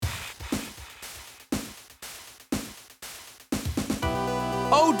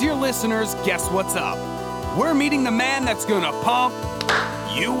dear listeners, guess what's up? We're meeting the man that's gonna pump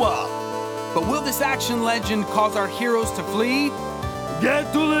you up. But will this action legend cause our heroes to flee?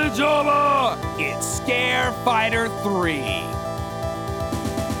 Get to the job! It's Scare Fighter 3.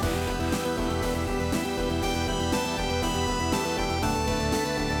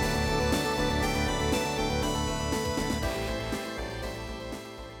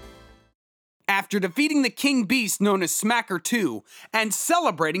 After defeating the King Beast known as Smacker 2 and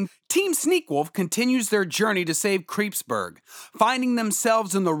celebrating, Team Sneakwolf continues their journey to save Creepsburg. Finding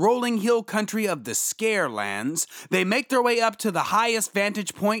themselves in the rolling hill country of the Scarelands, they make their way up to the highest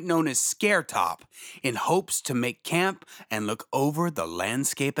vantage point known as Scaretop, in hopes to make camp and look over the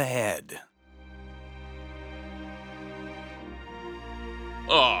landscape ahead.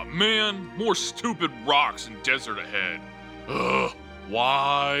 Aw, man, more stupid rocks and desert ahead. Ugh,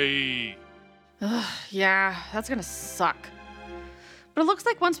 why? Yeah, that's gonna suck. But it looks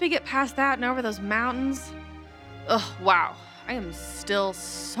like once we get past that and over those mountains... wow. I am still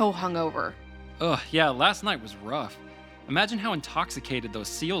so hungover. Yeah, last night was rough. Imagine how intoxicated those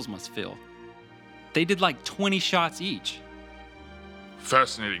seals must feel. They did like 20 shots each.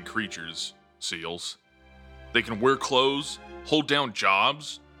 Fascinating creatures, seals. They can wear clothes, hold down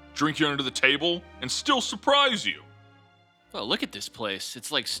jobs, drink you under the table, and still surprise you. Well, look at this place.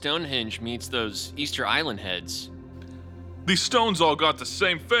 It's like Stonehenge meets those Easter Island heads. These stones all got the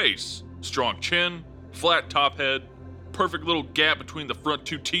same face. Strong chin, flat top head, perfect little gap between the front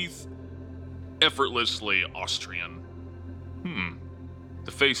two teeth. Effortlessly Austrian.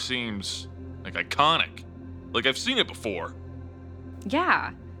 The face seems like iconic. Like I've seen it before.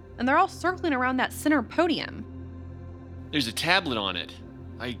 Yeah, and they're all circling around that center podium. There's a tablet on it.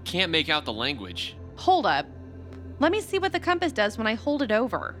 I can't make out the language. Hold up. Let me see what the compass does when I hold it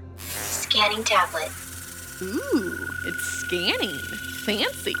over. Scanning tablet. Ooh, it's scanning.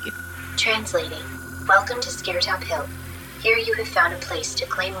 Fancy. Translating. Welcome to Scaretop Hill. Here you have found a place to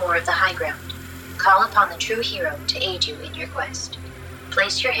claim more of the high ground. Call upon the true hero to aid you in your quest.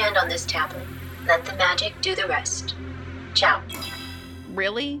 Place your hand on this tablet. Let the magic do the rest. Ciao.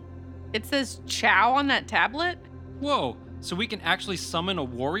 Really? It says chow on that tablet? Whoa, so we can actually summon a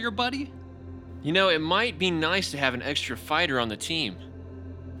warrior buddy? You know, it might be nice to have an extra fighter on the team.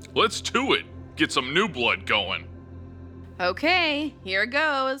 Let's do it. Get some new blood going. Okay, here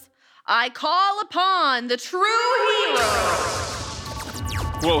goes. I call upon the true hero.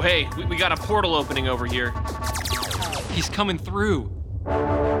 Whoa, hey, we got a portal opening over here. He's coming through.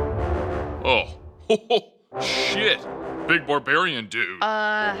 Oh, shit. Big barbarian dude.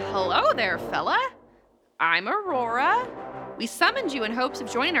 Hello there, fella. I'm Aurora. We summoned you in hopes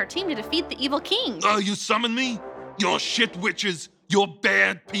of joining our team to defeat the evil king. You summoned me? You're shit witches. You're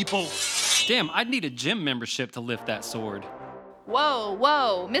bad people. Damn, I'd need a gym membership to lift that sword.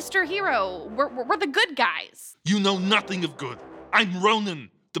 Whoa, Mr. Hero. We're the good guys. You know nothing of good. I'm Ronan,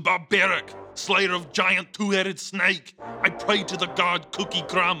 the barbaric, slayer of giant two-headed snake. I pray to the god Cookie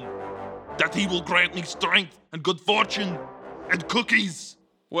Crumb that he will grant me strength and good fortune and cookies.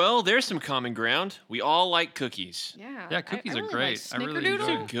 Well, there's some common ground. We all like cookies. Yeah, cookies I are really great. Like I really Snickerdoodle. enjoy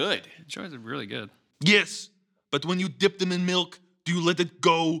They're good. Joys are really good. Yes, but when you dip them in milk, do you let it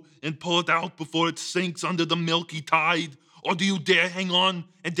go and pull it out before it sinks under the milky tide? Or do you dare hang on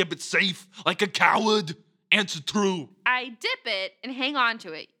and dip it safe like a coward? Answer true. I dip it and hang on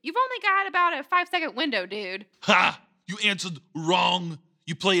to it. You've only got about a 5-second window, dude. Ha! You answered wrong.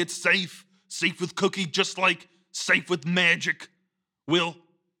 You play it safe. Safe with Cookie just like safe with magic. Well,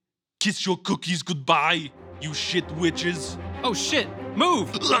 kiss your cookies goodbye, you shit witches. Oh shit,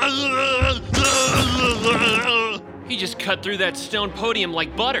 move! He just cut through that stone podium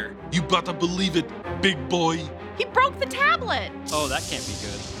like butter. You better believe it, big boy. He broke the tablet. Oh, that can't be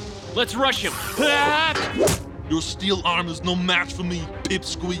good. Let's rush him. Your steel arm is no match for me,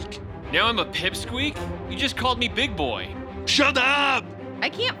 pipsqueak. Now I'm a pipsqueak? You just called me big boy. Shut up! I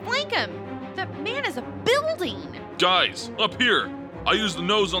can't flank him. That man is a building. Guys, up here. I used the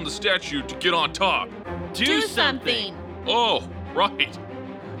nose on the statue to get on top. Do something. Oh, right.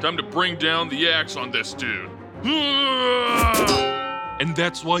 Time to bring down the axe on this dude. And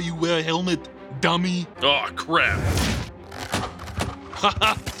that's why you wear a helmet, dummy. Oh, crap.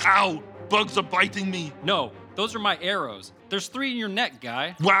 Haha, ow! Bugs are biting me. No, those are my arrows. There's 3 in your neck,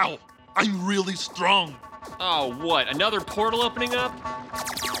 guy. Wow, I'm really strong. Oh, what? Another portal opening up?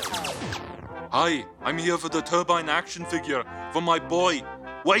 Hi, I'm here for the turbine action figure for my boy.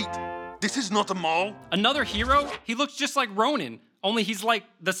 Wait, this is not a mall? Another hero? He looks just like Ronan, only he's like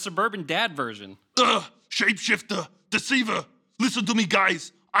the suburban dad version. Shapeshifter, deceiver. Listen to me,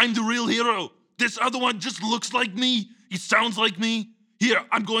 guys. I'm the real hero. This other one just looks like me. He sounds like me. Here,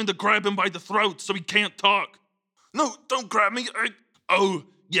 I'm going to grab him by the throat so he can't talk. No, don't grab me. Oh,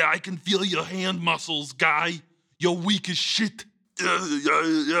 yeah, I can feel your hand muscles, guy. You're weak as shit.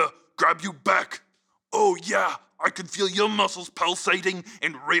 Yeah. Grab you back. Oh, yeah, I can feel your muscles pulsating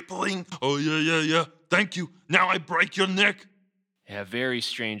and rippling. Oh, yeah. Thank you. Now I break your neck. Yeah, very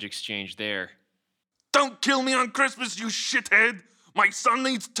strange exchange there. Don't kill me on Christmas, you shithead. My son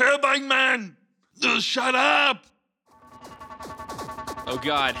needs Turbine Man. Shut up. Oh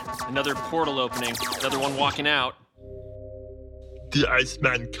god, another portal opening. Another one walking out. The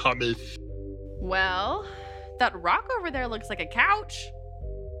Iceman cometh. Well, that rock over there looks like a couch.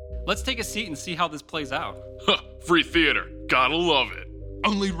 Let's take a seat and see how this plays out. Huh, free theater. Gotta love it.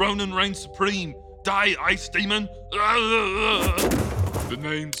 Only Ronan reigns supreme. Die, Ice Demon. The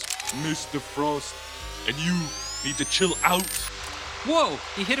name's Mr. Frost, and you need to chill out. Whoa,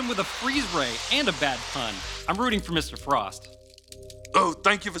 he hit him with a freeze ray and a bad pun. I'm rooting for Mr. Frost. Oh,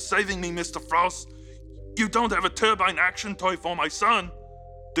 thank you for saving me, Mr. Frost. You don't have a turbine action toy for my son.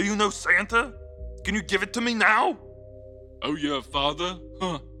 Do you know Santa? Can you give it to me now? Oh yeah, father?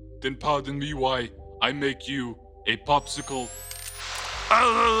 Huh. Then pardon me why I make you a popsicle.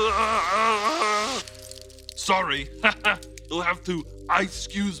 Sorry. You'll have to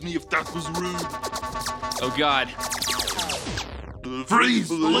excuse me if that was rude. Oh god. Freeze,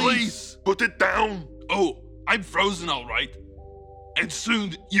 police! Put it down! Oh, I'm frozen all right. And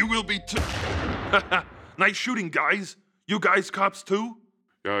soon you will be too. Nice shooting, guys. You guys cops too?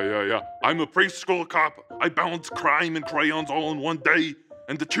 Yeah. I'm a preschool cop. I balance crime and crayons all in one day,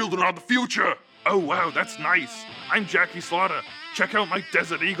 and the children are the future. Oh wow, that's nice. I'm Jackie Slaughter. Check out my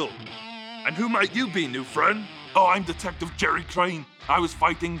Desert Eagle. And who might you be, new friend? Oh, I'm Detective Jerry Crane. I was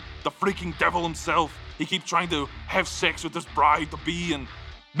fighting the freaking devil himself. He keeps trying to have sex with his bride-to-be and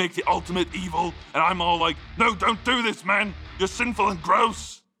make the ultimate evil, and I'm all like, no, don't do this, man. You're sinful and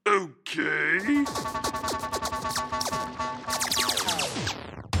gross. Okay.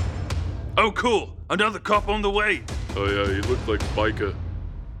 Oh, cool. Another cop on the way. Oh yeah, he looked like Spiker.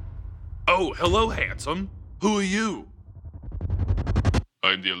 Oh, hello, handsome. Who are you?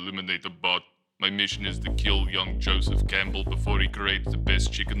 I'm the Eliminator bot. My mission is to kill young Joseph Campbell before he creates the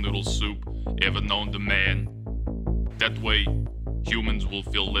best chicken noodle soup ever known to man. That way, humans will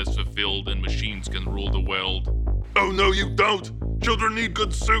feel less fulfilled and machines can rule the world. Oh, no, you don't. Children need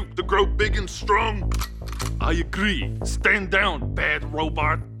good soup to grow big and strong. I agree. Stand down, bad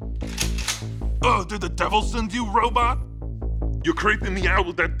robot. Oh, did the devil send you, robot? You're creeping me out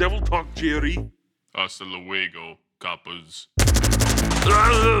with that devil talk, Jerry. Hasta luego, coppers.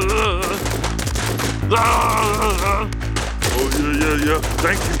 Oh, yeah.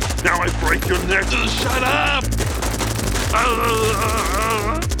 Thank you. Now I break your neck. Shut up!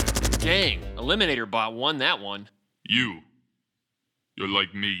 Dang, Eliminator Bot won that one. You're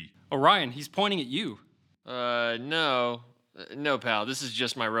like me. Orion, he's pointing at you. No. No, pal, this is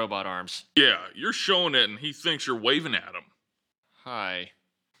just my robot arms. Yeah, you're showing it and he thinks you're waving at him. Hi.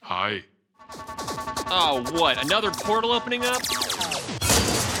 Hi. Oh, what? Another portal opening up?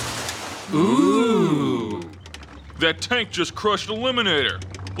 Ooh. That tank just crushed Eliminator,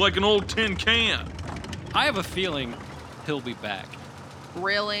 like an old tin can. I have a feeling he'll be back.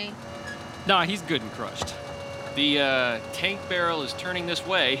 Really? Nah, he's good and crushed. The, tank barrel is turning this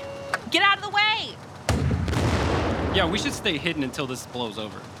way. Get out of the way! Yeah, we should stay hidden until this blows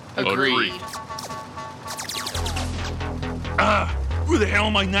over. Agreed. Where the hell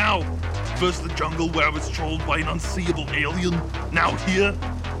am I now? First the jungle where I was trolled by an unseeable alien. Now here?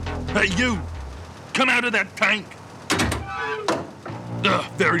 Hey, you! Come out of that tank!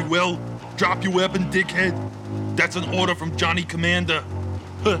 Very well. Drop your weapon, dickhead. That's an order from Johnny Commander.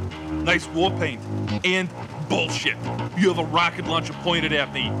 Huh, nice war paint. And bullshit. You have a rocket launcher pointed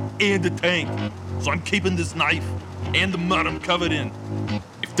at me, and a tank. So I'm keeping this knife, and the mud I'm covered in.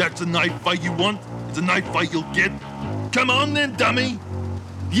 If that's a knife fight you want, it's a knife fight you'll get. Come on then, dummy!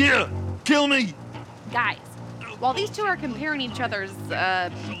 Yeah, kill me! Guys, while these two are comparing each other's,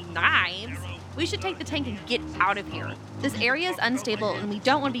 knives, we should take the tank and get out of here. This area is unstable and we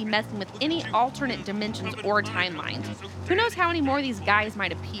don't want to be messing with any alternate dimensions or timelines. Who knows how many more of these guys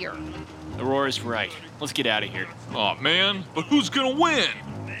might appear? Aurora's right. Let's get out of here. Aw, man, but who's gonna win?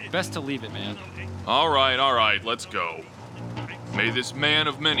 Best to leave it, man. All right, let's go. May this man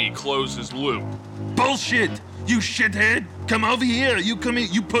of many close his loop. Bullshit! You shithead! Come over here! You come here!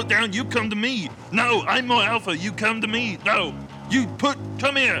 You put down! You come to me! No, I'm more alpha! You come to me! No!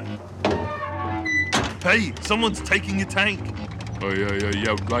 Come here! Hey, someone's taking your tank! Oh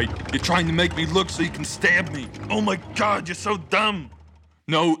yeah, right. You're trying to make me look so you can stab me! Oh my god, you're so dumb!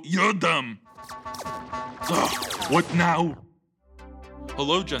 No, you're dumb! Ugh, what now?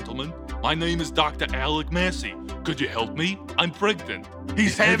 Hello, gentlemen. My name is Dr. Alec Massey. Could you help me? I'm pregnant.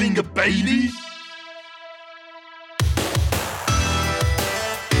 He's having a baby?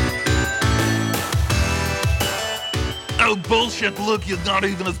 Oh, bullshit. Look, you're not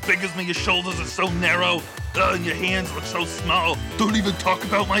even as big as me. Your shoulders are so narrow. And your hands look so small. Don't even talk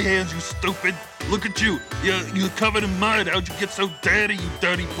about my hands, you stupid. Look at you. You're covered in mud. How'd you get so dirty, you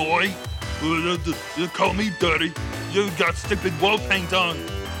dirty boy? You call me dirty. You got stupid wall paint on.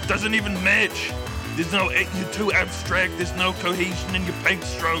 Doesn't even match. You're too abstract. There's no cohesion in your paint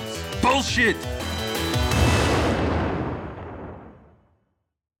strokes. Bullshit.